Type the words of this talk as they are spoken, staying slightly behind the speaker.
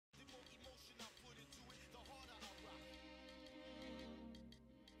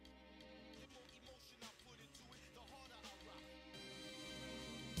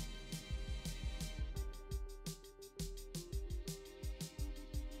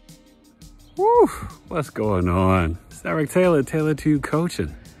Woo! What's going on? It's Eric Taylor, Taylor 2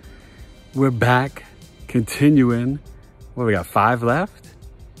 Coaching. We're back, continuing. What, we got 5 left?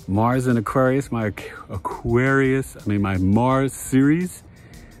 Mars and Aquarius, my Mars series.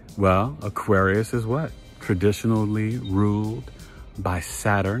 Well, Aquarius is what? Traditionally ruled by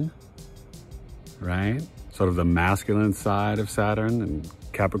Saturn, right? Sort of the masculine side of Saturn, and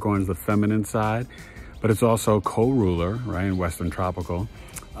Capricorn is the feminine side. But it's also co-ruler, right, in Western Tropical,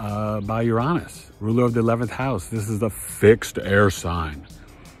 by Uranus, ruler of the 11th house. This is the fixed air sign.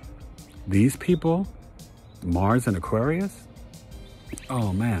 These people, Mars and Aquarius,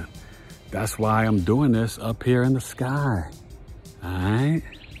 oh man, that's why I'm doing this up here in the sky. All right?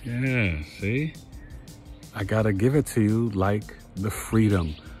 Yeah, see? I gotta give it to you like the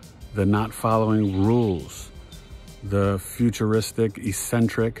freedom, the not following rules, the futuristic,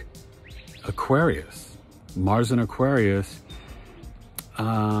 eccentric Aquarius. Mars and Aquarius,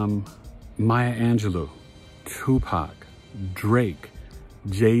 Maya Angelou, Tupac, Drake,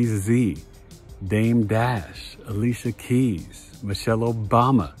 Jay-Z, Dame Dash, Alicia Keys, Michelle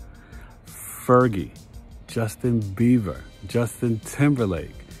Obama, Fergie, Justin Bieber, Justin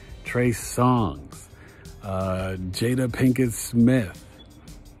Timberlake, Trey Songz, Jada Pinkett Smith.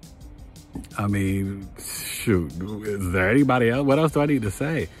 I mean, shoot, is there anybody else? What else do I need to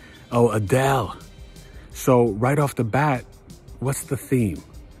say? Oh, Adele. So right off the bat, what's the theme?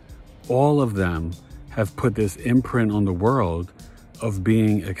 All of them have put this imprint on the world of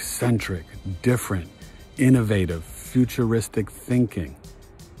being eccentric, different, innovative, futuristic thinking,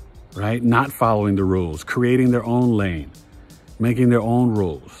 right? Not following the rules, creating their own lane, making their own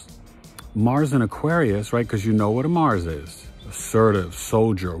rules. Mars and Aquarius, right? Because you know what a Mars is. Assertive,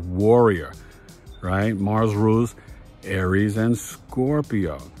 soldier, warrior, right? Mars rules Aries and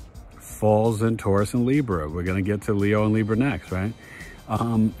Scorpio. Falls in Taurus and Libra. We're going to get to Leo and Libra next, right?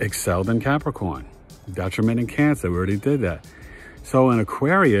 Excelled in Capricorn. Detriment in Cancer. We already did that. So in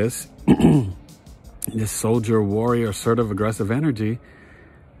Aquarius, this soldier, warrior, assertive, aggressive energy,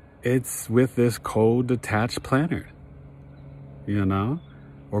 it's with this cold, detached planet, you know,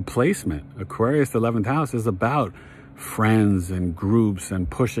 or placement. Aquarius, the 11th house, is about friends and groups and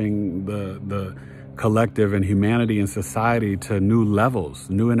pushing the collective and humanity and society to new levels,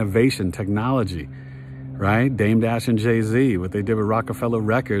 new innovation, technology, right? Dame Dash and Jay-Z, what they did with Rockefeller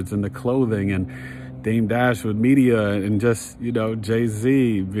Records and the clothing, and Dame Dash with media, and just, you know,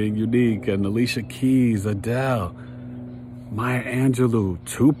 Jay-Z being unique, and Alicia Keys, Adele, Maya Angelou,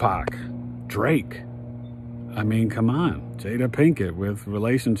 Tupac, Drake. I mean, come on. Jada Pinkett with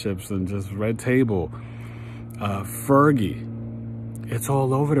relationships and just red table. Fergie. It's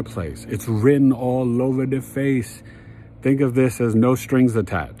all over the place. It's written all over the face. Think of this as no strings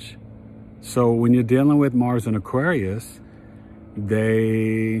attached. So when you're dealing with Mars and Aquarius,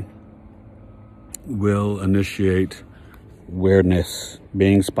 they will initiate weirdness,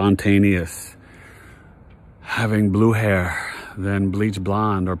 being spontaneous, having blue hair, then bleach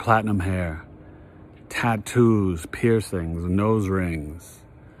blonde or platinum hair, tattoos, piercings, nose rings.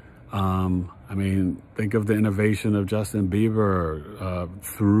 I mean, think of the innovation of Justin Bieber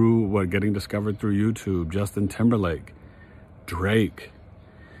through getting discovered through YouTube, Justin Timberlake, Drake.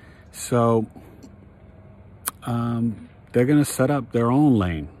 So they're going to set up their own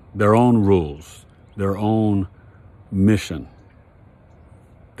lane, their own rules, their own mission.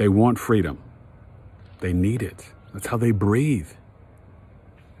 They want freedom. They need it. That's how they breathe,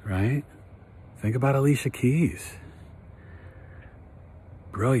 right? Think about Alicia Keys.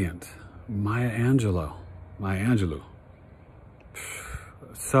 Brilliant. Maya Angelou.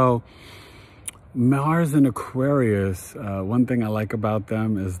 So Mars and Aquarius, one thing I like about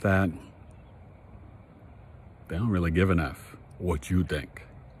them is that they don't really give enough what you think.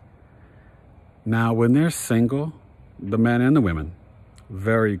 Now, when they're single, the men and the women,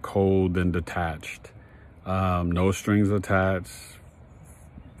 very cold and detached, no strings attached,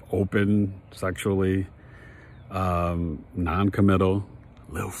 open sexually, non-committal,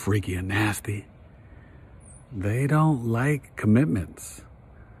 a little freaky and nasty. They don't like commitments.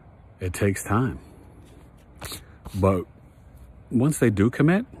 It takes time. But once they do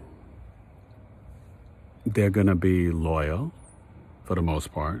commit, they're going to be loyal for the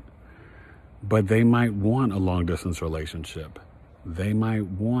most part. But they might want a long-distance relationship. They might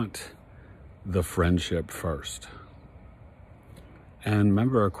want the friendship first. And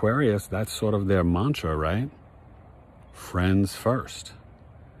remember, Aquarius, that's sort of their mantra, right? Friends first.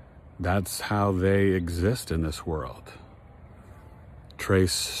 That's how they exist in this world. Trey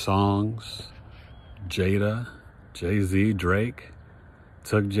Songz, Jada, Jay-Z, Drake.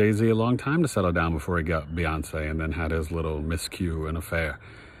 Took Jay-Z a long time to settle down before he got Beyonce and then had his little miscue and affair.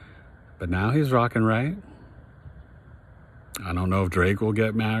 But now he's rocking right. I don't know if Drake will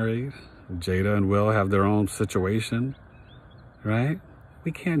get married. Jada and Will have their own situation, right?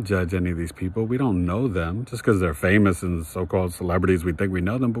 We can't judge any of these people. We don't know them. Just because they're famous and so-called celebrities, we think we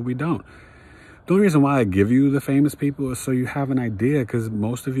know them, but we don't. The only reason why I give you the famous people is so you have an idea, because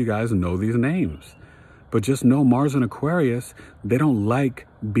most of you guys know these names. But just know Mars and Aquarius, they don't like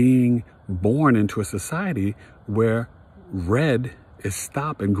being born into a society where red is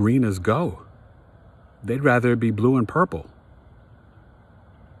stop and green is go. They'd rather it be blue and purple.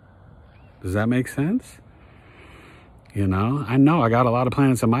 Does that make sense? You know I got a lot of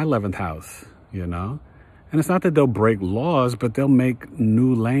planets in my 11th house, you know? And it's not that they'll break laws, but they'll make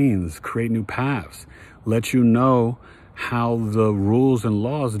new lanes, create new paths, let you know how the rules and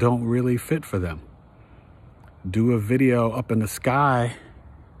laws don't really fit for them. Do a video up in the sky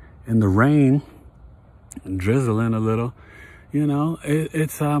in the rain, drizzling a little, you know,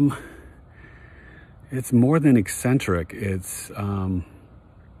 it's more than eccentric. It's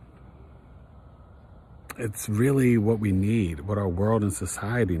really what we need, what our world and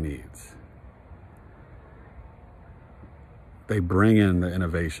society needs. They bring in the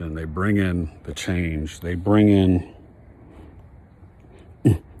innovation, they bring in the change, they bring in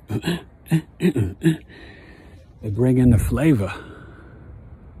the flavor.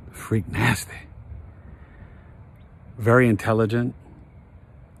 Freak nasty. Very intelligent,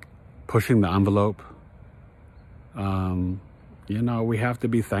 pushing the envelope. You know, we have to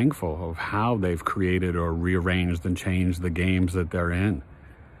be thankful of how they've created or rearranged and changed the games that they're in.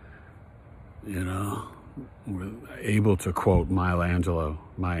 You know, we're able to quote Maya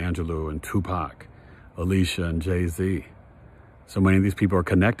Angelou and Tupac, Alicia and Jay-Z. So many of these people are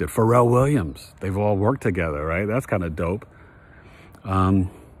connected. Pharrell Williams, they've all worked together, right? That's kind of dope.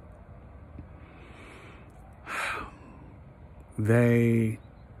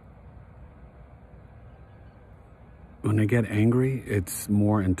 When they get angry, it's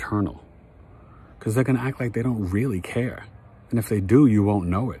more internal, because they're going to act like they don't really care. And if they do, you won't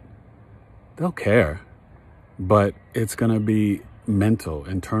know it. They'll care, but it's going to be mental,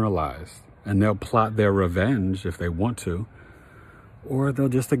 internalized, and they'll plot their revenge if they want to, or they'll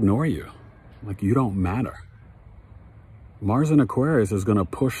just ignore you. Like, you don't matter. Mars in Aquarius is going to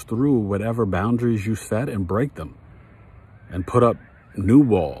push through whatever boundaries you set and break them and put up new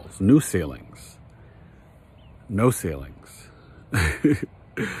walls, new ceilings. No ceilings.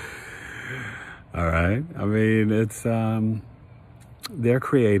 All right. I mean, it's, they're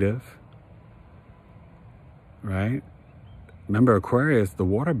creative, right? Remember, Aquarius, the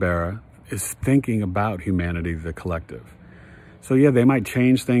water bearer, is thinking about humanity, the collective. So yeah, they might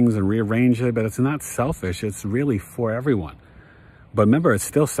change things and rearrange it, but it's not selfish. It's really for everyone. But remember, it's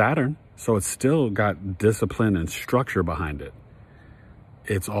still Saturn, so it's still got discipline and structure behind it.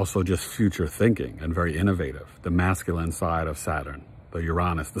 It's also just future thinking and very innovative. The masculine side of Saturn, the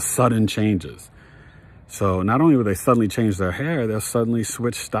Uranus, the sudden changes. So not only will they suddenly change their hair, they'll suddenly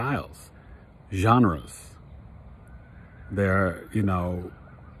switch styles, genres, their, you know,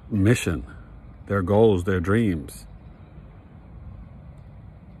 mission, their goals, their dreams.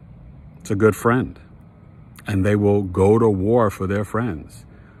 It's a good friend. And they will go to war for their friends,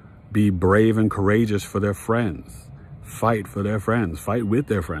 be brave and courageous for their friends, fight for their friends, fight with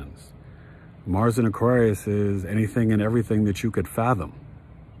their friends. Mars in Aquarius is anything and everything that you could fathom.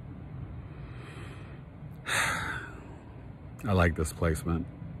 I like this placement.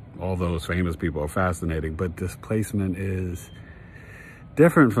 All those famous people are fascinating, but this placement is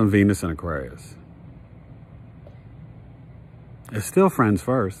different from Venus in Aquarius. It's still friends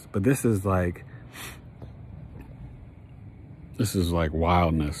first, but this is like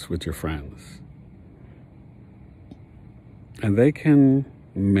wildness with your friends. And they can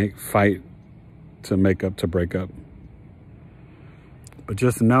fight to make up, to break up. But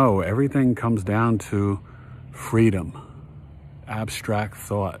just know, everything comes down to freedom, abstract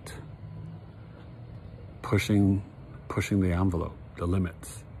thought, pushing the envelope, the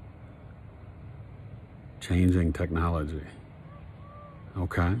limits, changing technology.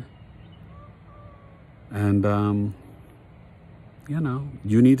 Okay? And, you know,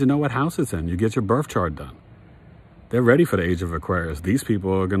 you need to know what house it's in. You get your birth chart done. They're ready for the age of Aquarius. These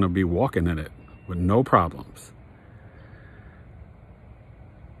people are going to be walking in it with no problems.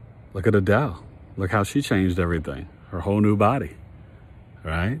 Look at Adele. Look how she changed everything. Her whole new body,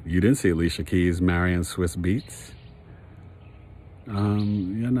 right? You didn't see Alicia Keys marrying Swiss Beats.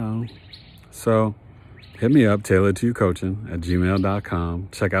 You know, so hit me up, tailoredtoyoucoaching@gmail.com.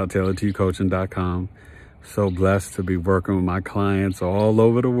 Check out tailoredtoyoucoaching.com. So blessed to be working with my clients all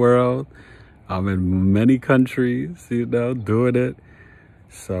over the world. I'm in many countries, you know, doing it.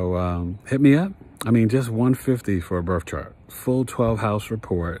 So hit me up. I mean, just $150 for a birth chart. Full 12-house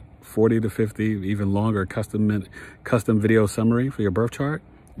report, 40 to 50, even longer custom video summary for your birth chart,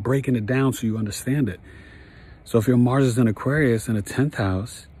 breaking it down so you understand it. So if your Mars is in Aquarius in the 10th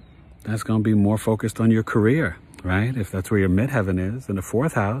house, that's going to be more focused on your career, right? If that's where your midheaven is. In the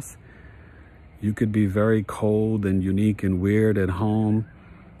 4th house, you could be very cold and unique and weird at home.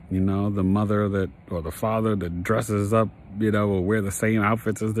 You know, the mother or the father that dresses up, you know, will wear the same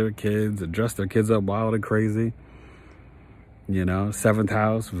outfits as their kids and dress their kids up wild and crazy. You know, 7th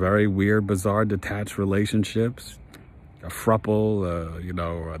house, very weird, bizarre, detached relationships. A throuple, you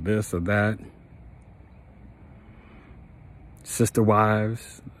know, or this or that. Sister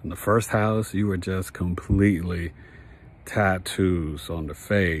wives. In the 1st house, you were just completely tattoos on the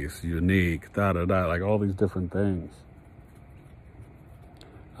face, unique, da-da-da, like all these different things.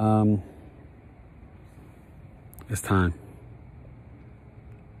 It's time.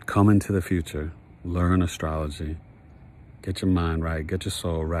 Come into the future. Learn astrology. Get your mind right. Get your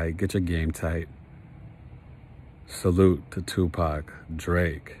soul right. Get your game tight. Salute to Tupac,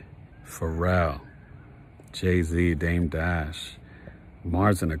 Drake, Pharrell, Jay-Z, Dame Dash,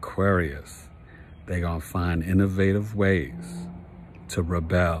 Mars and Aquarius. They gonna find innovative ways to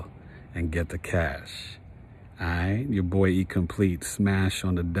rebel and get the cash. Alright, your boy E Complete, smash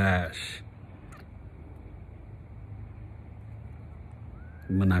on the dash.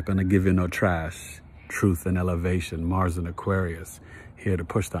 We're not gonna give you no trash. Truth and elevation, Mars and Aquarius, here to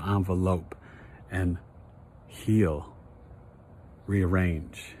push the envelope and heal,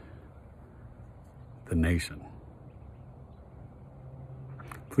 rearrange the nation.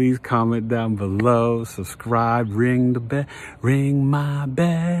 Please comment down below, subscribe, ring the bell, ring my bells,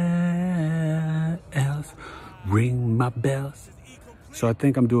 ring my bells. So I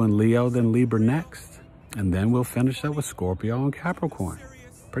think I'm doing Leo, then Libra next, and then we'll finish up with Scorpio and Capricorn.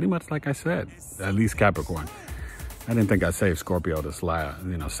 Pretty much like I said, at least Capricorn. I didn't think I'd save Scorpio this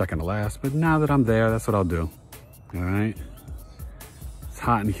second to last, but now that I'm there, that's what I'll do. All right. It's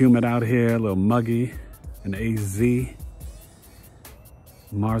hot and humid out here, a little muggy in AZ.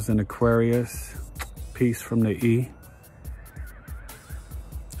 Mars in Aquarius, peace from the E.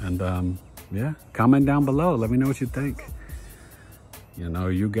 And yeah, comment down below. Let me know what you think. You know,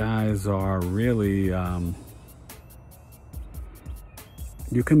 you guys are really,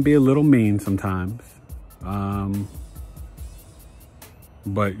 you can be a little mean sometimes,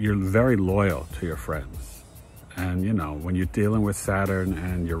 but you're very loyal to your friends. And, you know, when you're dealing with Saturn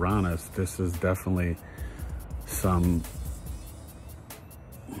and Uranus, this is definitely some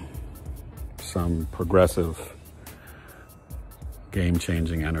progressive,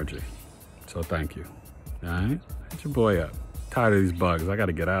 game-changing energy. So thank you. All right? Hit your boy up. Tired of these bugs. I got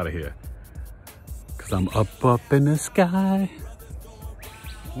to get out of here. Because I'm up in the sky.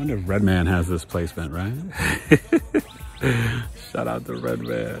 I wonder if Redman has this placement, right? Shout out to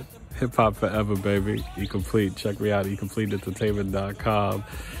Redman. Hip hop forever, baby. E Complete. Check me out, ecompleteentertainment.com.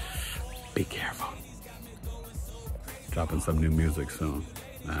 Be careful. Dropping some new music soon.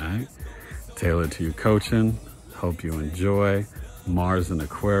 All right? Tailored to your coaching. Hope you enjoy. Mars and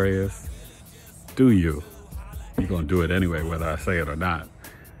Aquarius. Do you. You're going to do it anyway, whether I say it or not.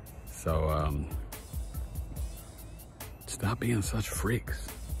 So, stop being such freaks.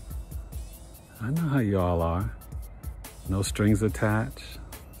 I know how y'all are. No strings attached.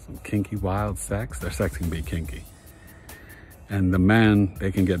 Some kinky, wild sex. Their sex can be kinky. And the men,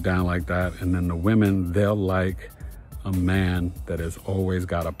 they can get down like that. And then the women, they'll like a man that has always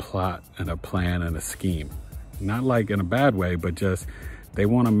got a plot and a plan and a scheme. Not like in a bad way, but just they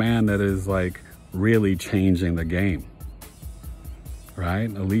want a man that is like really changing the game. Right?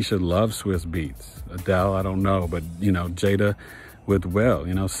 Alicia loves Swiss beats. Adele, I don't know, but you know, Jada with Will,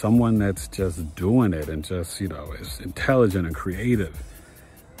 you know, someone that's just doing it and just, you know, is intelligent and creative.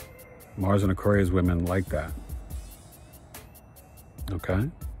 Mars and Aquarius women like that.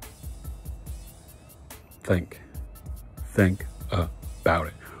 Okay? Think about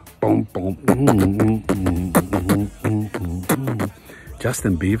it. Boom, boom.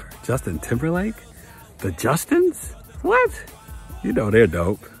 Justin Bieber, Justin Timberlake, the Justins? What? You know they're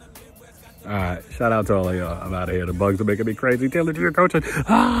dope. All right, shout out to all of y'all. I'm out of here. The bugs are making me crazy. Tailored to your coaching.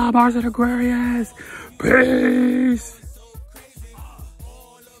 Mars and Aquarius. Peace.